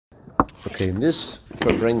Okay, in this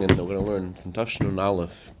Farbrengen that we're going to learn from Tafshin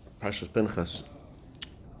Aleph, Parshas Pinchas,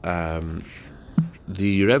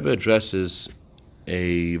 the Rebbe addresses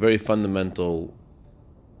a very fundamental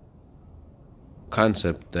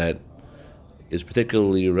concept that is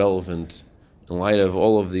particularly relevant in light of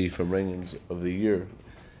all of the Farbrengens of the year.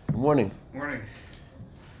 Good morning. Morning.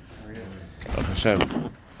 How are you? Baruch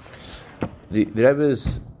Hashem. The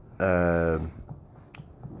Rebbe's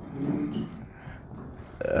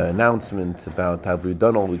announcement about how we've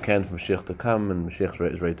done all we can for Mashiach to come and Mashiach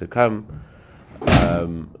is ready to come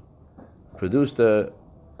produced a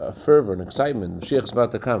fervor and excitement. Mashiach is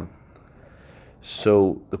about to come.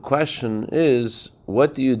 So the question is,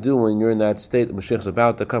 what do you do when you're in that state that Mashiach is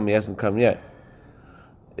about to come, he hasn't come yet?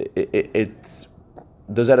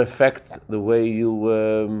 Does that affect the way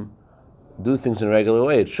you do things in a regular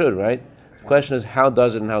way? It should, right? The question is, how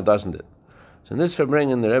does it and how doesn't it? So in this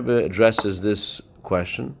Farbrengen, the Rebbe addresses this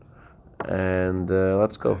question, and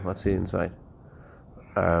let's go. Let's see inside.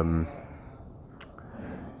 I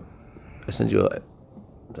send you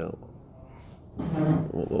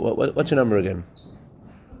what's your number again?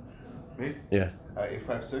 Me? Yeah.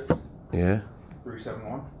 856. Yeah.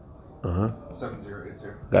 371. 7080.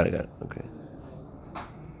 Got it. Okay.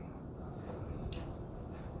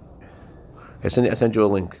 I sent you a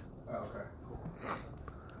link. Oh,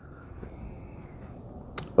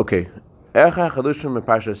 Okay. okay.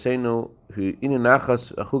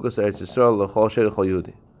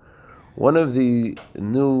 One of the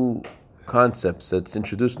new concepts that's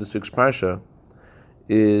introduced in this week's parsha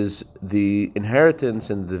is the inheritance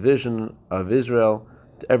and division of Israel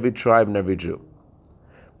to every tribe and every Jew.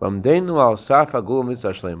 Since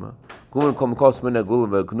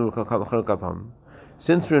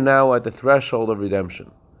we're now at the threshold of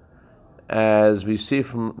redemption, as we see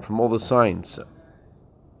from all the signs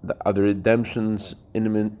of the redemption's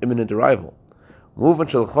imminent arrival, so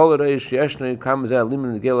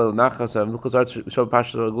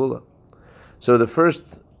the first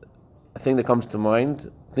thing that comes to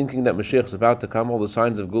mind, thinking that Mashiach is about to come, all the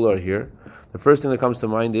signs of Gula are here, the first thing that comes to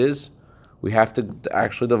mind is we have to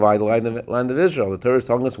actually divide the land of Israel. The Torah is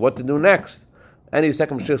telling us what to do next. Any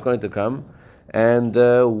second Mashiach is going to come, and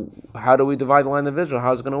how do we divide the land of Israel?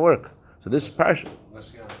 How is it going to work? So this is parsha.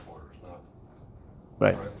 Messianic borders, not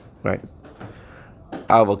right.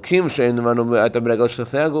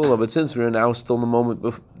 But since we're now still in the moment,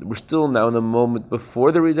 we're still now in the moment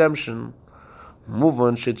before the redemption. There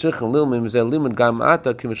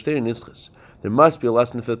must be a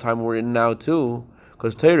lesson for the time we're in now too,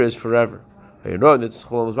 because Torah is forever.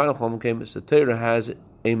 The Torah has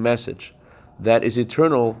a message that is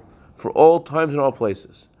eternal for all times and all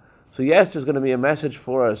places. So yes, there's going to be a message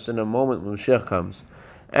for us in a moment when Mashiach comes,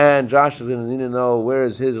 and Josh is going to need to know where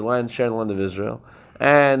is his land, share in the land of Israel,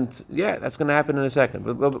 and yeah, that's going to happen in a second.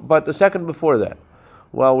 But the second before that,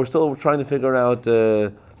 while we're still trying to figure out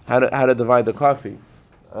how to divide the coffee.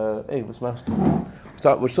 We're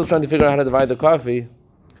still trying to figure out how to divide the coffee.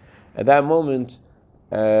 At that moment,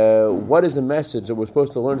 what is the message that we're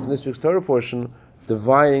supposed to learn from this week's Torah portion?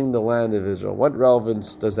 Dividing the land of Israel. What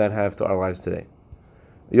relevance does that have to our lives today?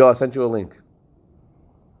 Yo, I sent you a link.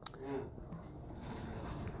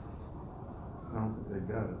 I don't think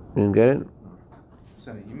they got it. You didn't get it? No.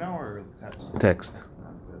 Send an email or text? Text.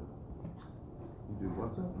 Not good. You do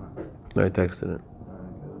WhatsApp? No. I texted it.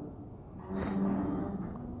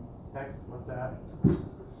 Text, WhatsApp,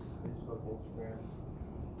 Facebook,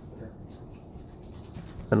 Instagram.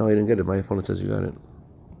 I know I didn't get it. My phone it says you got it.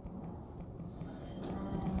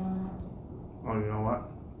 Oh, you know what?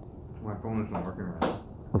 My phone isn't working right now.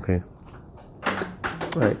 Okay. All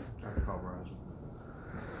right. I have to call Verizon.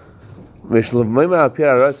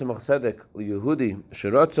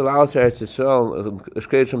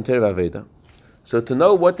 So to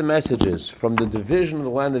know what the message is from the division of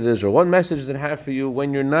the land of Israel, what message does it have for you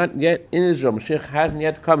when you're not yet in Israel? Mashiach hasn't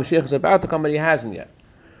yet come. Mashiach is about to come, but he hasn't yet.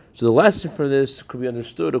 So the lesson for this could be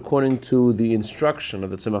understood according to the instruction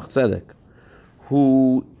of the Tzemach Tzedek,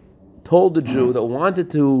 who told the Jew that wanted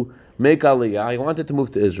to make Aliyah, he wanted to move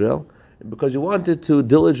to Israel, because he wanted to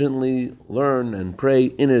diligently learn and pray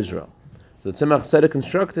in Israel. So the Tzemach Tzedek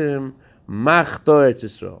instructed him, Mach Toretz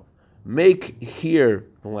Israel, make here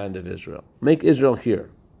the land of Israel. Make Israel here.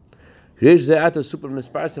 Since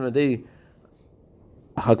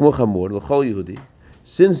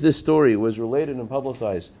this story was related and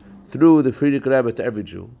publicized through the Frierdiker Rebbe to every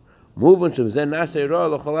Jew, so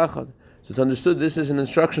it's understood this is an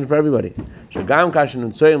instruction for everybody.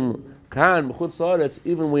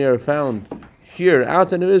 Even we are found here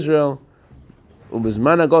outside of Israel, Even we're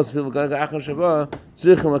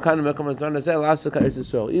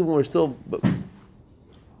still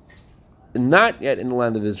not yet in the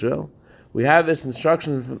land of Israel, we have this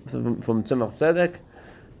instruction from Tzemach Tzedek.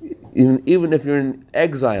 Even if you're in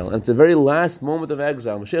exile, and it's the very last moment of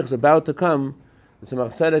exile, Mashiach is about to come. The Tzemach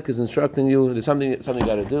Tzedek is instructing you. There's something you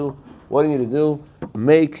got to do. What do you need to do?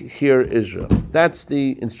 Make hear Israel. That's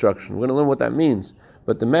the instruction. We're going to learn what that means.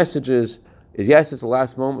 But the message is yes, it's the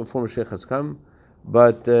last moment before Mashiach has come,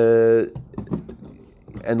 but and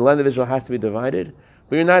the land of Israel has to be divided.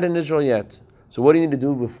 But you're not in Israel yet. So what do you need to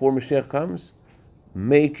do before Mashiach comes?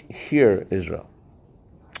 Make hear Israel.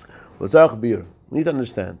 We need to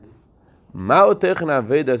understand. What is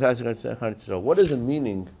the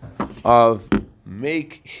meaning of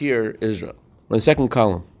make hear Israel? On the second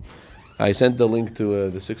column, I sent the link to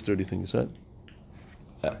the 6:30 thing. You said?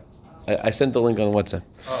 I sent the link on WhatsApp.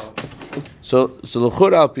 Oh. So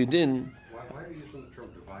l'chur al pidin. Why are you using the term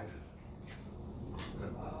divided?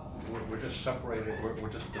 We're just separating. We're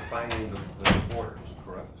just defining the borders,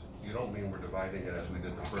 correct? You don't mean we're dividing it as we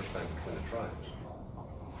did the first time between the tribes.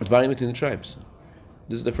 Dividing between the tribes.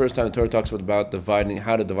 This is the first time the Torah talks about dividing,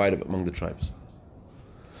 how to divide it among the tribes.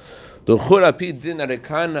 If you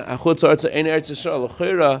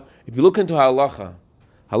look into halacha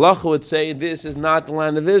would say this is not the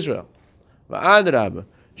land of Israel. On the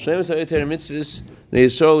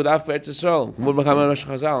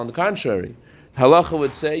contrary, halacha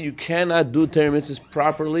would say you cannot do Torah mitzvahs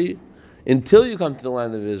properly until you come to the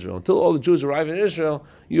land of Israel. Until all the Jews arrive in Israel,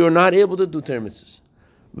 you are not able to do Torah mitzvahs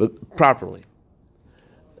properly.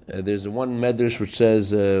 There's one medrash which says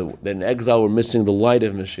that in exile we're missing the light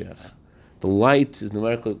of Mashiach. The light is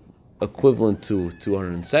numerically equivalent to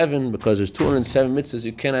 207 because there's 207 mitzvahs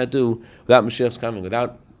you cannot do without Mashiach's coming,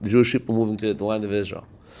 without the Jewish people moving to the land of Israel.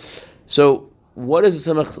 So what does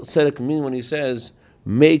the Tzemach Tzedek mean when he says,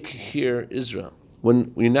 make hear Israel?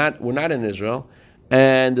 When we're not in Israel,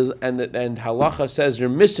 and halacha says you're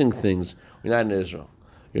missing things, you're not in Israel.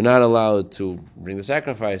 You're not allowed to bring the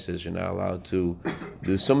sacrifices. You're not allowed to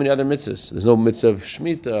do so many other mitzvahs. There's no mitzvah of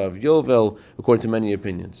Shemitah, of Yovel, according to many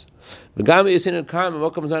opinions. And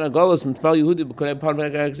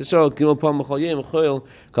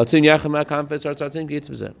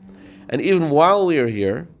even while we are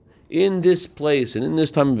here, in this place and in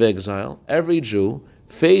this time of exile, every Jew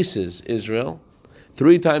faces Israel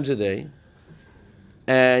 3 times a day,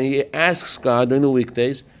 and he asks God during the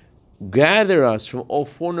weekdays, gather us from all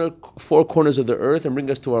 4 corners of the earth and bring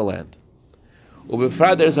us to our land. And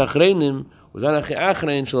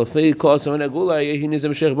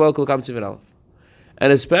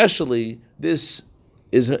especially this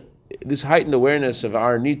heightened awareness of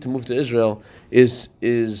our need to move to Israel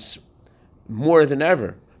is more than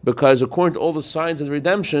ever, because according to all the signs of the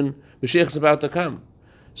redemption, Mashiach is about to come.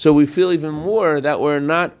 So we feel even more that we're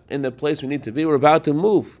not in the place we need to be. We're about to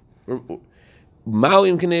move. So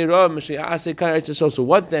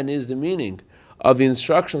what then is the meaning of the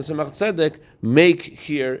instruction of Tzemach Tzedek, make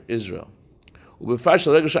hear Israel? In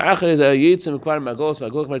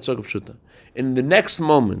the next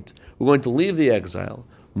moment, we're going to leave the exile,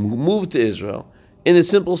 move to Israel, in a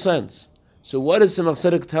simple sense. So what is Tzemach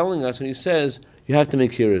Tzedek telling us when he says, you have to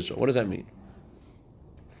make hear Israel? What does that mean?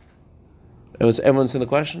 Everyone understand the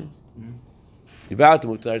question? Mm-hmm. You're about to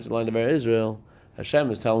move to the land of Israel.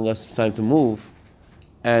 Hashem is telling us it's time to move,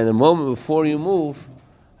 and the moment before you move,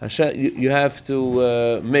 Hashem, you have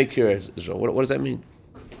to make your Israel. What does that mean?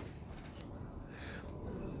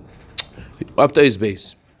 Up to his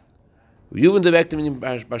base. Understand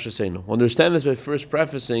this by first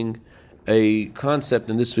prefacing a concept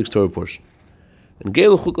in this week's Torah portion. And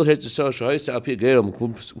Chazal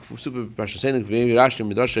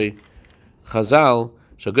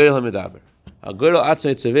Shagirel HaMedaber. Agirel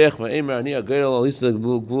Atzmei Tzevech Va'emer Ani Agirel Alisa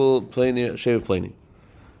Gvul Pleni Shev Pleni.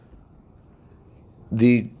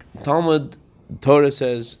 The Talmud Torah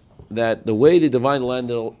says that the way they divided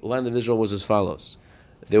the land of Israel was as follows: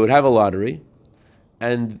 they would have a lottery,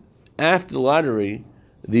 and after the lottery,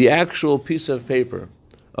 the actual piece of paper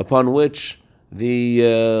upon which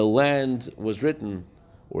the land was written,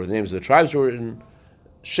 or the names of the tribes were written,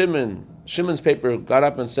 Shimon's paper got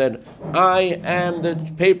up and said, I am the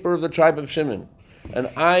paper of the tribe of Shimon, and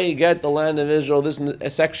I get the land of Israel. This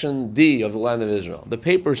is section D of the land of Israel. The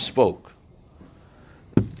paper spoke.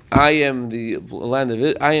 I am the land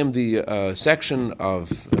of. I am the section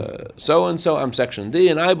of so and so. I'm section D,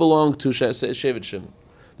 and I belong to Shevet Shimon.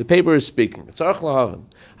 The paper is speaking. We need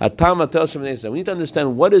to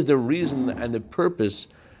understand what is the reason and the purpose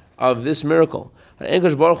of this miracle.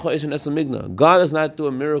 God does not do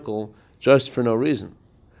a miracle just for no reason.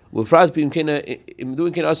 Why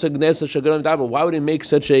would he make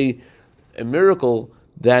such a miracle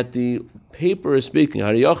that the paper is speaking?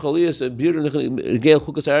 Hashem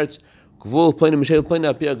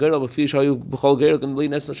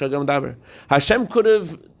could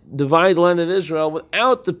have divided the land of Israel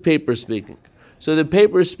without the paper speaking. So the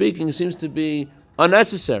paper speaking seems to be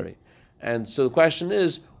unnecessary. And so the question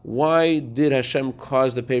is, why did Hashem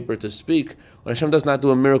cause the paper to speak when Hashem does not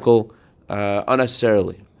do a miracle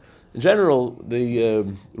unnecessarily? In general,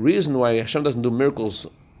 the reason why Hashem doesn't do miracles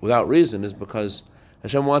without reason is because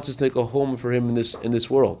Hashem wants us to make a home for Him in this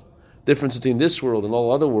world. The difference between this world and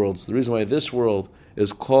all other worlds, the reason why this world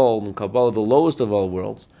is called in Kabbalah the lowest of all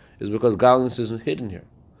worlds, is because godliness isn't hidden here.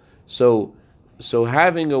 So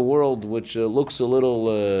having a world which looks a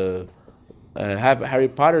little Harry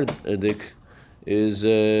Potter-dic is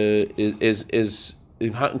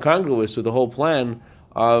incongruous with the whole plan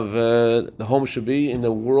of the home should be in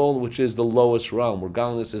the world which is the lowest realm, where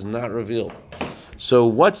godliness is not revealed. So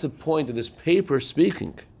what's the point of this paper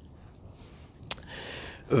speaking?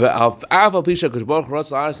 And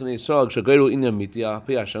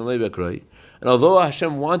although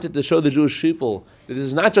Hashem wanted to show the Jewish people that this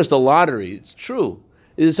is not just a lottery, it's true.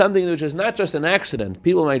 It is something which is not just an accident.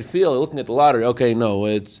 People might feel, looking at the lottery, okay, no,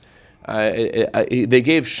 it's they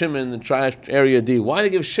gave Shimon the area D. Why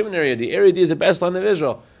did they give Shimon area D? Area D is the best land of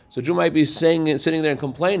Israel. So a Jew might be sitting there and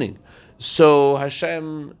complaining. So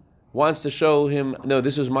Hashem wants to show him, no,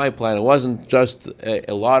 this was my plan. It wasn't just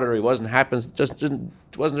a lottery. It wasn't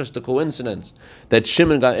just a coincidence that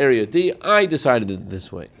Shimon got area D. I decided it this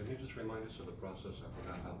way. Can you just remind us of the process? I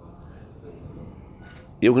forgot how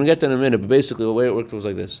Yeah, we're going to get to it in a minute, but basically the way it worked was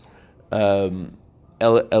like this. The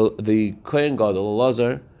Kohen Gadol,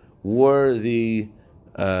 Elazar, wore the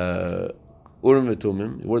Urim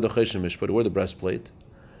V'Tumim, wore the Chesed Mishpat, wore the breastplate,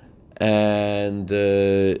 and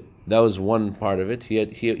that was one part of it.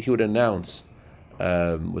 He would announce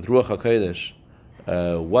with Ruach HaKodesh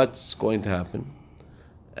what's going to happen,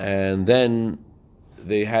 and then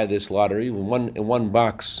they had this lottery. In one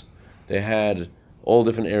box, they had all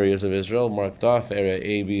different areas of Israel marked off, area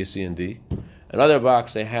A, B, C, and D. Another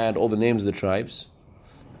box, they had all the names of the tribes,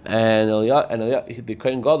 and the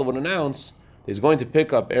Kohen Gadol would announce he's going to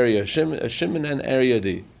pick up area Shimon and area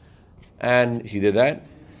D, and he did that.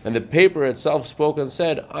 And the paper itself spoke and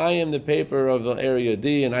said, I am the paper of the area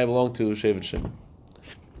D, and I belong to Shevet Shimon.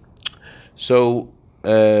 So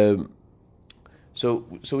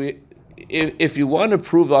if you want to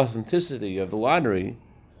prove the authenticity of the lottery,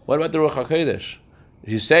 what about the Ruach HaKodesh?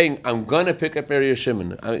 He's saying, I'm going to pick up area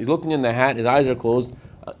Shimon. He's looking in the hat, his eyes are closed.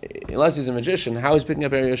 Unless he's a magician, how is he picking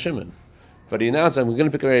up area Shimon? But he announced, I'm going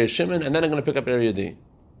to pick up area Shimon, and then I'm going to pick up area D.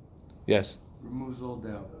 Yes? Removes all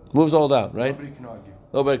doubt. Moves all doubt, right? Nobody can argue.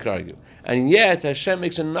 Nobody can argue. And yet, Hashem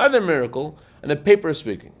makes another miracle, and the paper is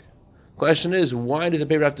speaking. Question is, why does the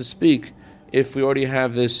paper have to speak if we already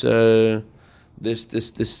have this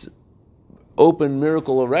open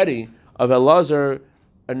miracle already of Elazar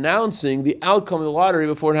announcing the outcome of the lottery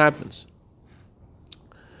before it happens?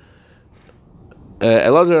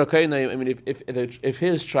 Elazar, I mean, if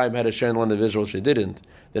his tribe had a share in the land of Israel, she didn't,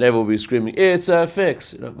 then everyone would be screaming, "It's a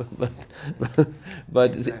fix!"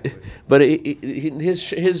 But his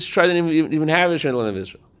tribe didn't even have a share in the land of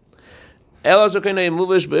Israel. Elazar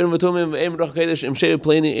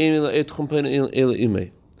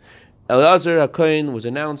HaKohen was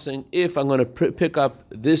announcing, if I'm going to pick up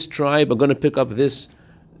this tribe, I'm going to pick up this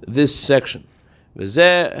section.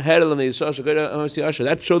 That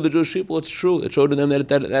showed the Jewish people it's true. It showed to them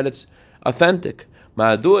that it's authentic.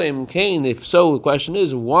 If so, the question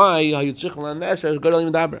is, why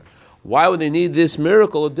would they need this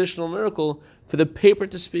miracle, additional miracle, for the paper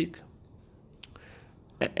to speak?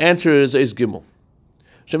 Answer is Gimel.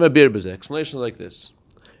 Explanation is like this.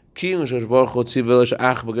 Since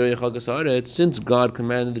God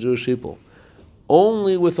commanded the Jewish people,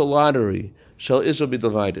 only with a lottery shall Israel be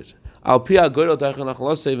divided. Since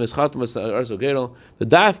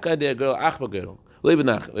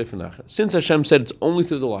Hashem said it's only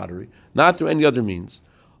through the lottery, not through any other means,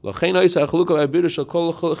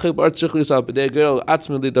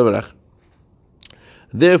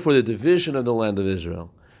 therefore the division of the land of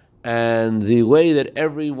Israel and the way that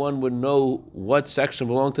everyone would know what section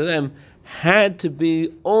belonged to them had to be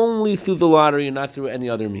only through the lottery and not through any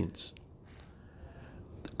other means.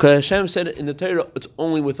 Because Hashem said in the Torah, it's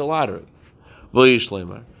only with the lottery.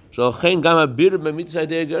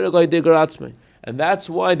 And that's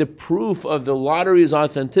why the proof of the lottery's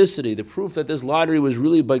authenticity, the proof that this lottery was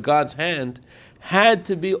really by God's hand, had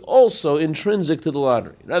to be also intrinsic to the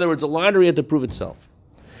lottery. In other words, the lottery had to prove itself.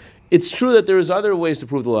 It's true that there is other ways to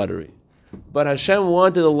prove the lottery, but Hashem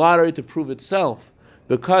wanted the lottery to prove itself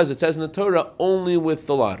because it says in the Torah only with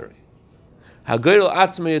the lottery. Hagedol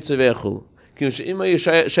atzma yitzavechu. If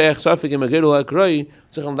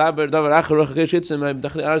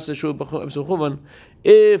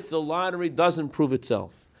the lottery doesn't prove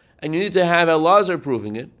itself, and you need to have a Elazar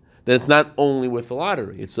proving it, then it's not only with the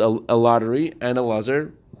lottery. It's a lottery and a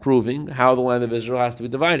Elazar proving how the land of Israel has to be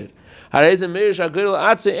divided. So that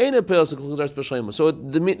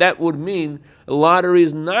would mean the lottery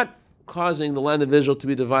is not causing the land of Israel to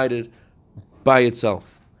be divided by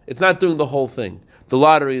itself. It's not doing the whole thing. The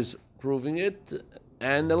lottery is proving it,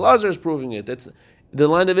 and the Elazar is proving it. The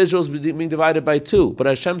land of Israel is being divided by two, but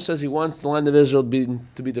Hashem says He wants the land of Israel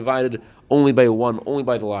to be divided only by one, only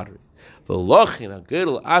by the lottery. And that's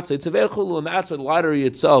why the lottery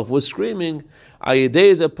itself was screaming,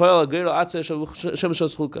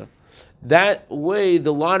 that way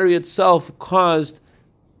the lottery itself caused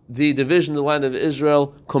the division of the land of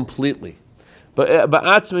Israel completely. But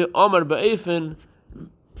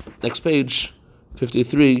next page,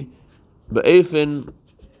 53, the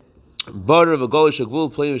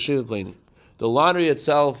lottery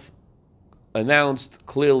itself announced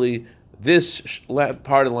clearly this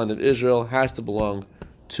part of the land of Israel has to belong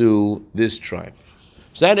to this tribe.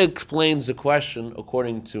 So that explains the question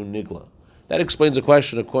according to Nigla. That explains the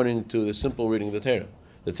question according to the simple reading of the Torah.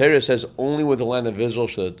 The Torah says only with the land of Israel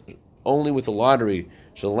only with the lottery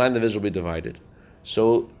should the land of Israel be divided.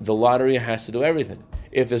 So the lottery has to do everything.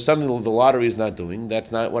 If there's something that the lottery is not doing,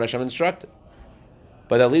 that's not what Hashem instructed.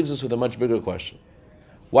 But that leaves us with a much bigger question.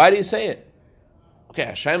 Why do you say it? Okay,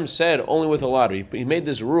 Hashem said only with the lottery. He made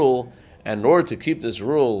this rule, and in order to keep this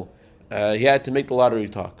rule, he had to make the lottery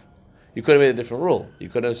talk. You could have made a different rule. You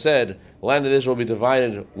could have said the land of Israel will be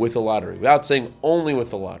divided with the lottery, without saying only with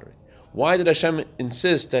the lottery. Why did Hashem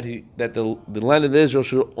insist that the land of Israel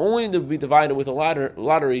should only be divided with the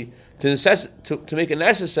lottery to make it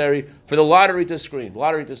necessary for the lottery to scream,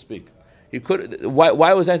 lottery to speak?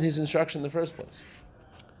 Why was that his instruction in the first place?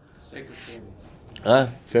 Sake of fairness.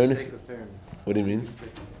 Fairness? Sake of fairness. What do you mean?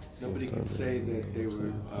 Nobody can say that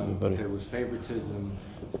there was favoritism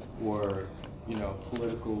or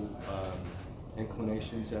political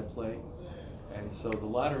inclinations at play, and so the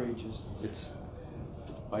lottery it's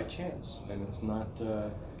by chance, and it's not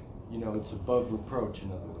it's above reproach.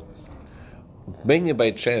 In other words, making it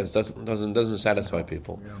by chance doesn't satisfy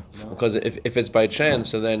people, because if it's by chance,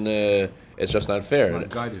 so then it's just not fair. It's not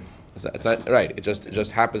guided. It's not right. It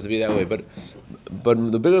just happens to be that way. But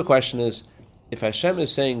the bigger question is, if Hashem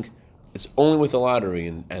is saying it's only with the lottery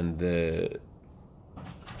and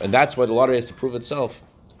that's why the lottery has to prove itself,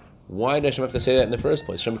 why does Hashem have to say that in the first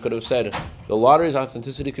place? Hashem could have said the lottery's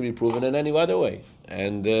authenticity could be proven in any other way,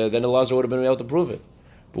 and then Elazar would have been able to prove it.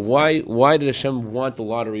 But why did Hashem want the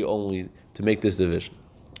lottery only to make this division?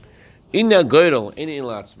 A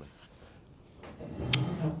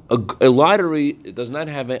lottery does not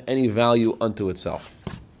have any value unto itself.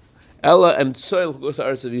 A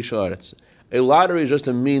lottery is just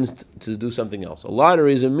a means to do something else. A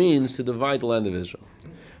lottery is a means to divide the land of Israel.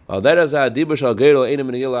 And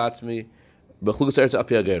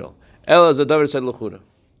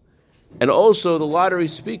also the lottery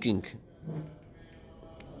speaking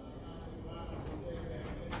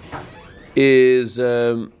is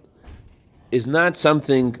not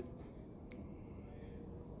something.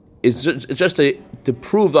 It's just to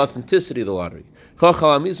prove the authenticity of the lottery. It's to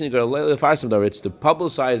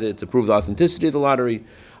publicize it, to prove the authenticity of the lottery.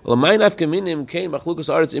 What's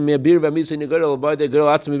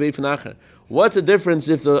the difference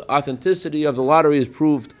if the authenticity of the lottery is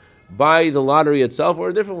proved by the lottery itself or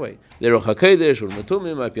a different way?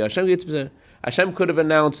 Hashem could have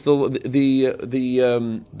announced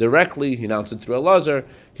the directly. He announced it through Elazar.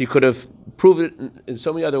 He could have proved it in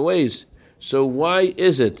so many other ways. So why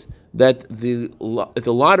is it that if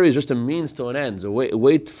the lottery is just a means to an end, a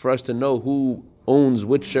way for us to know who owns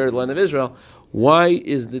which share of the land of Israel, why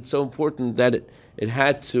is it so important that it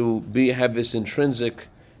had to have this intrinsic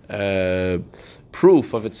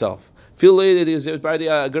proof of itself? Even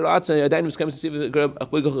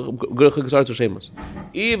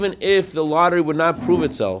if the lottery would not prove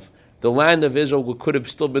itself, the land of Israel could have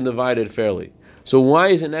still been divided fairly. So why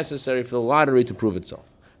is it necessary for the lottery to prove itself?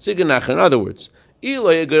 In other words,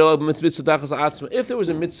 if there was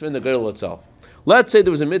a mitzvah in the girdle itself, let's say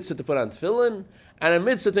there was a mitzvah to put on tefillin and a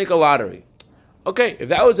mitzvah to take a lottery. Okay, if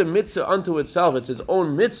that was a mitzvah unto itself, it's its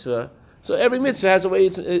own mitzvah, so every mitzvah has a way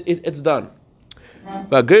it's done.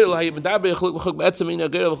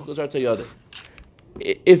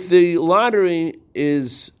 If the lottery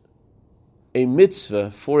is a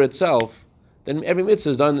mitzvah for itself, then every mitzvah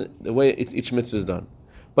is done the way each mitzvah is done.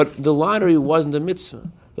 But the lottery wasn't a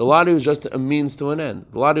mitzvah. The lottery was just a means to an end.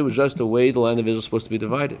 The lottery was just a way the land of Israel is supposed to be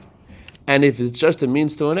divided. And if it's just a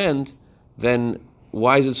means to an end, then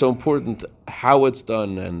why is it so important how it's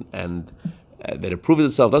done and that it proves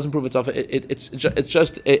itself, doesn't prove itself? It's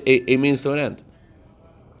just a means to an end.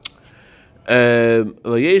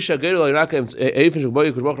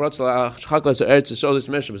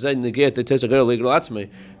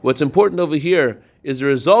 What's important over here is the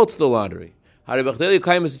results of the lottery.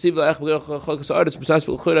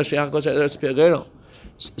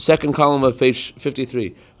 Second column of page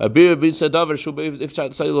 53.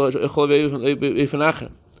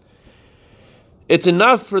 It's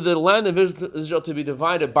enough for the land of Israel to be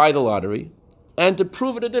divided by the lottery and to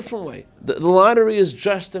prove it a different way. The lottery is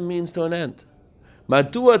just a means to an end. How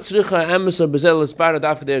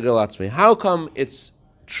come its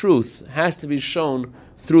truth has to be shown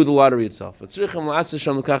through the lottery itself? A special miracle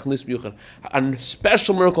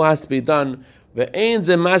has to be done. It's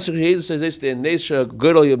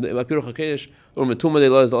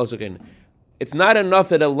not enough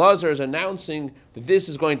that Elazar is announcing that this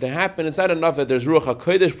is going to happen. It's not enough that there's Ruach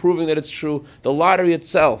HaKodesh proving that it's true. The lottery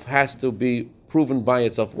itself has to be proven by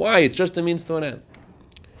itself. Why? It's just a means to an end.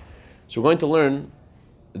 So we're going to learn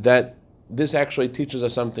that this actually teaches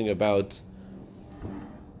us something about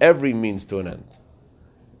every means to an end.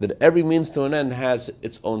 That every means to an end has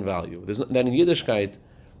its own value. That in Yiddishkeit,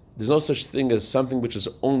 there's no such thing as something which is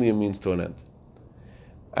only a means to an end.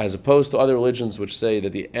 As opposed to other religions which say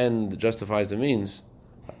that the end justifies the means,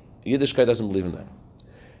 Yiddishkeit doesn't believe in that.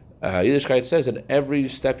 Yiddishkeit says that every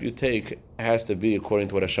step you take has to be according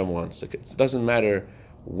to what Hashem wants. It doesn't matter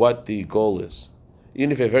what the goal is.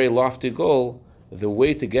 Even if you have a very lofty goal, the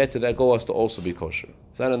way to get to that goal has to also be kosher.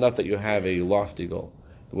 It's not enough that you have a lofty goal.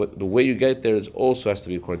 The way you get there also has to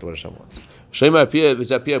be according to what Hashem wants.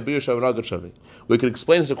 We can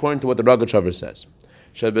explain this according to what the Rogachover says.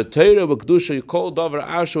 The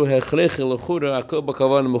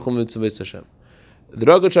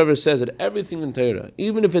Rogachover says that everything in Torah,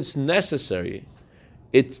 even if it's necessary,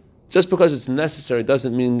 it's just because it's necessary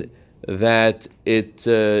doesn't mean that it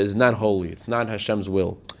is not holy. It's not Hashem's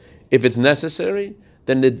will. If it's necessary,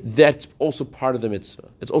 then that's also part of the mitzvah.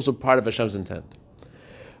 It's also part of Hashem's intent.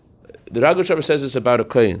 The Rogachover says this about a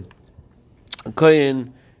kohen. A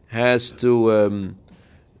kohen has to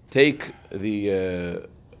take when the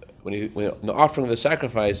offering of the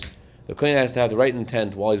sacrifice, the kohen has to have the right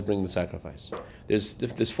intent while he's bringing the sacrifice.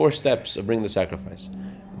 There's 4 steps of bringing the sacrifice.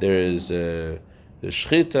 There's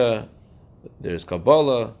shchita, there's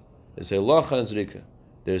kabbalah, there's halacha and zrika.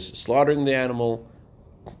 There's slaughtering the animal,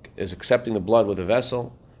 there's accepting the blood with a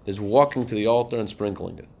vessel, there's walking to the altar and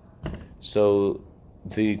sprinkling it. So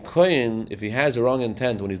the kohen, if he has the wrong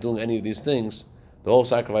intent when he's doing any of these things, the whole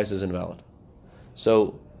sacrifice is invalid.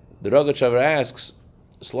 So the Rogachover asks,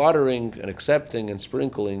 slaughtering and accepting and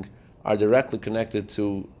sprinkling are directly connected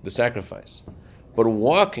to the sacrifice. But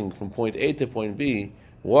walking from point A to point B,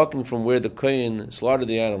 walking from where the kohen slaughtered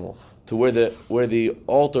the animal to where the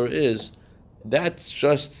altar is, that's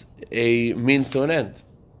just a means to an end.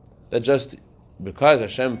 That just because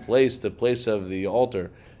Hashem placed the place of the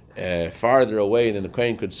altar farther away than the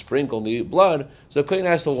kohen could sprinkle the blood, so the kohen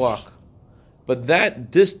has to walk. But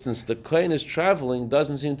that distance the kohen is traveling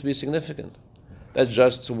doesn't seem to be significant. That's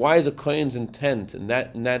just, so why is a kohen's intent in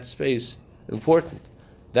that space important?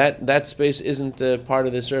 That space isn't part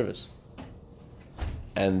of the service.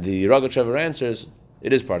 And the Rogachover answers,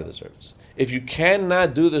 it is part of the service. If you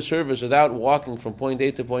cannot do the service without walking from point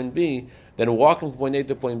A to point B, then walking from point A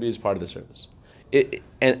to point B is part of the service.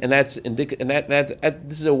 And that's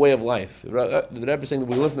this is a way of life. The Rebbe is saying that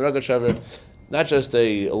we learn from the Rogachover not just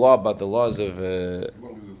a law about the laws of as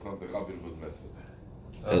long as it's not the Robin Hood method.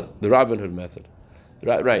 The Robin Hood method,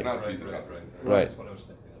 right? Right. That's what I was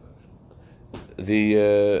thinking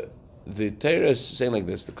about. The Torah is saying like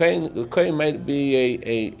this: the kohen might be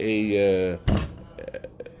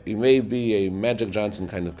he may be a Magic Johnson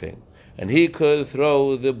kind of kohen, and he could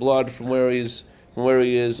throw the blood from where he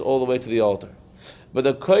is all the way to the altar. But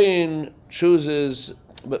the kohen chooses,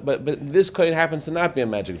 but this kohen happens to not be a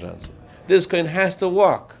Magic Johnson. This kohen has to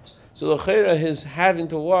walk. So the chayra, his having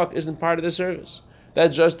to walk isn't part of the service.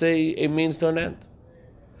 That's just a means to an end.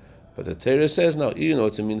 But the Torah says, no, even though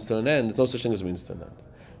it's a means to an end, there's no such thing as a means to an end.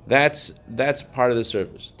 That's part of the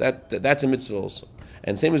service. That's a mitzvah also.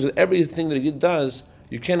 And same as with everything that a Yid does,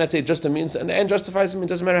 you cannot say just a means, and the end justifies me, it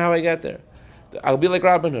doesn't matter how I get there. I'll be like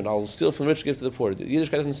Robin Hood, I'll steal from the rich, give to the poor. The Yiddish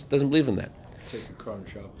guy doesn't believe in that. Take a car on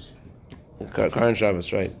Shabbos. Car on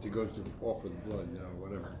Shabbos, right. To go to offer the blood,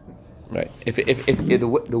 whatever. Right. If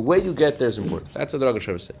the way you get there is important. That's what the Rosh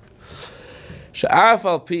Hashanah said. Sha'af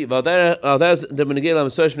al pi v'aldas the benegila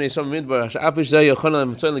mitzvah bnei Yisrael midbar sha'af zeh yochanan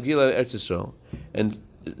mitzvah legila Eretz Yisrael. And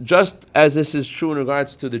just as this is true in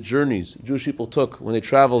regards to the journeys Jewish people took when they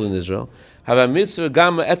traveled in Israel, every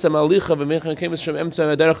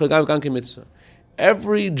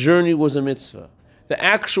journey was a mitzvah. The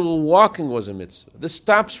actual walking was a mitzvah. The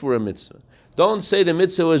stops were a mitzvah. Don't say the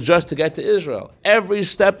mitzvah was just to get to Israel. Every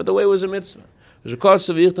step of the way was a mitzvah. Moshe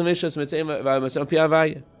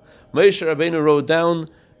Rabbeinu wrote down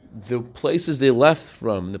the places they left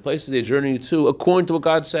from, the places they journeyed to, according to what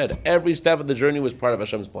God said. Every step of the journey was part of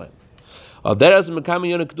Hashem's plan. So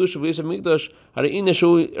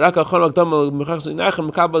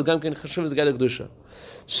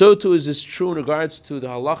too is this true in regards to the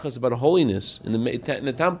halachas about holiness in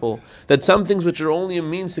the temple, that some things which are only a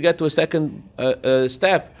means to get to a second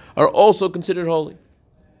step are also considered holy.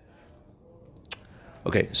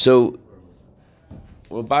 Okay, so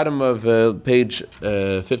bottom of page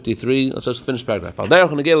 53. Let's just finish paragraph. Although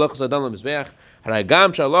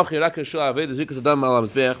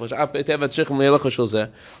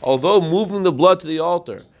moving the blood to the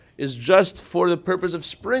altar is just for the purpose of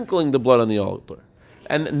sprinkling the blood on the altar,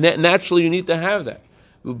 and naturally you need to have that.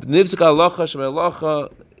 The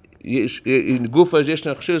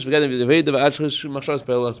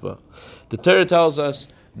Torah tells us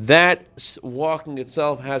that walking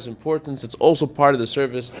itself has importance. It's also part of the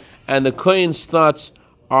service, and the Kohen's thoughts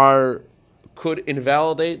could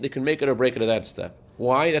invalidate. They can make it or break it at that step.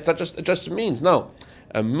 Why? That's not just a means. No,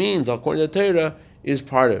 a means, according to the Torah, is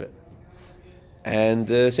part of it. And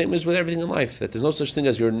the same is with everything in life. That there's no such thing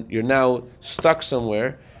as you're now stuck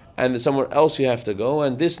somewhere, and there's somewhere else you have to go,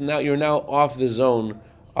 and you're now off the zone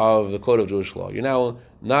of the code of Jewish law. You're now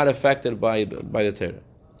not affected by the Torah.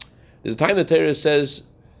 There's a time the Torah says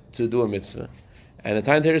to do a mitzvah, and the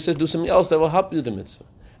time the Torah says do something else that will help you do the mitzvah.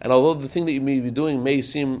 And although the thing that you may be doing may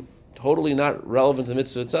seem totally not relevant to the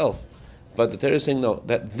mitzvah itself, but the Torah is saying no,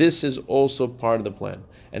 that this is also part of the plan.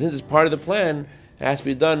 And this is part of the plan, it has to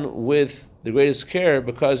be done with the greatest care,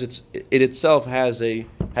 because it itself has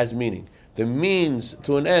meaning. The means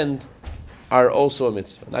to an end are also a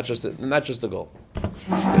mitzvah, not just the goal.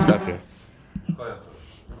 Okay, stop here.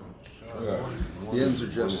 The ends are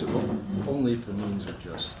just, only if the means are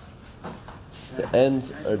just. The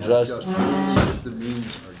ends are just. Only if the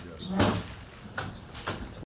means are just.